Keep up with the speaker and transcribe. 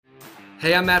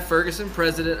Hey, I'm Matt Ferguson,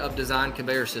 president of Design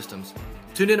Conveyor Systems.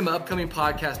 Tune in to my upcoming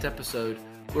podcast episode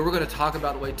where we're going to talk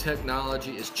about the way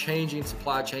technology is changing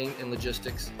supply chain and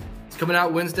logistics. It's coming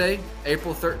out Wednesday,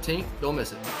 April 13th. Don't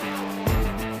miss it.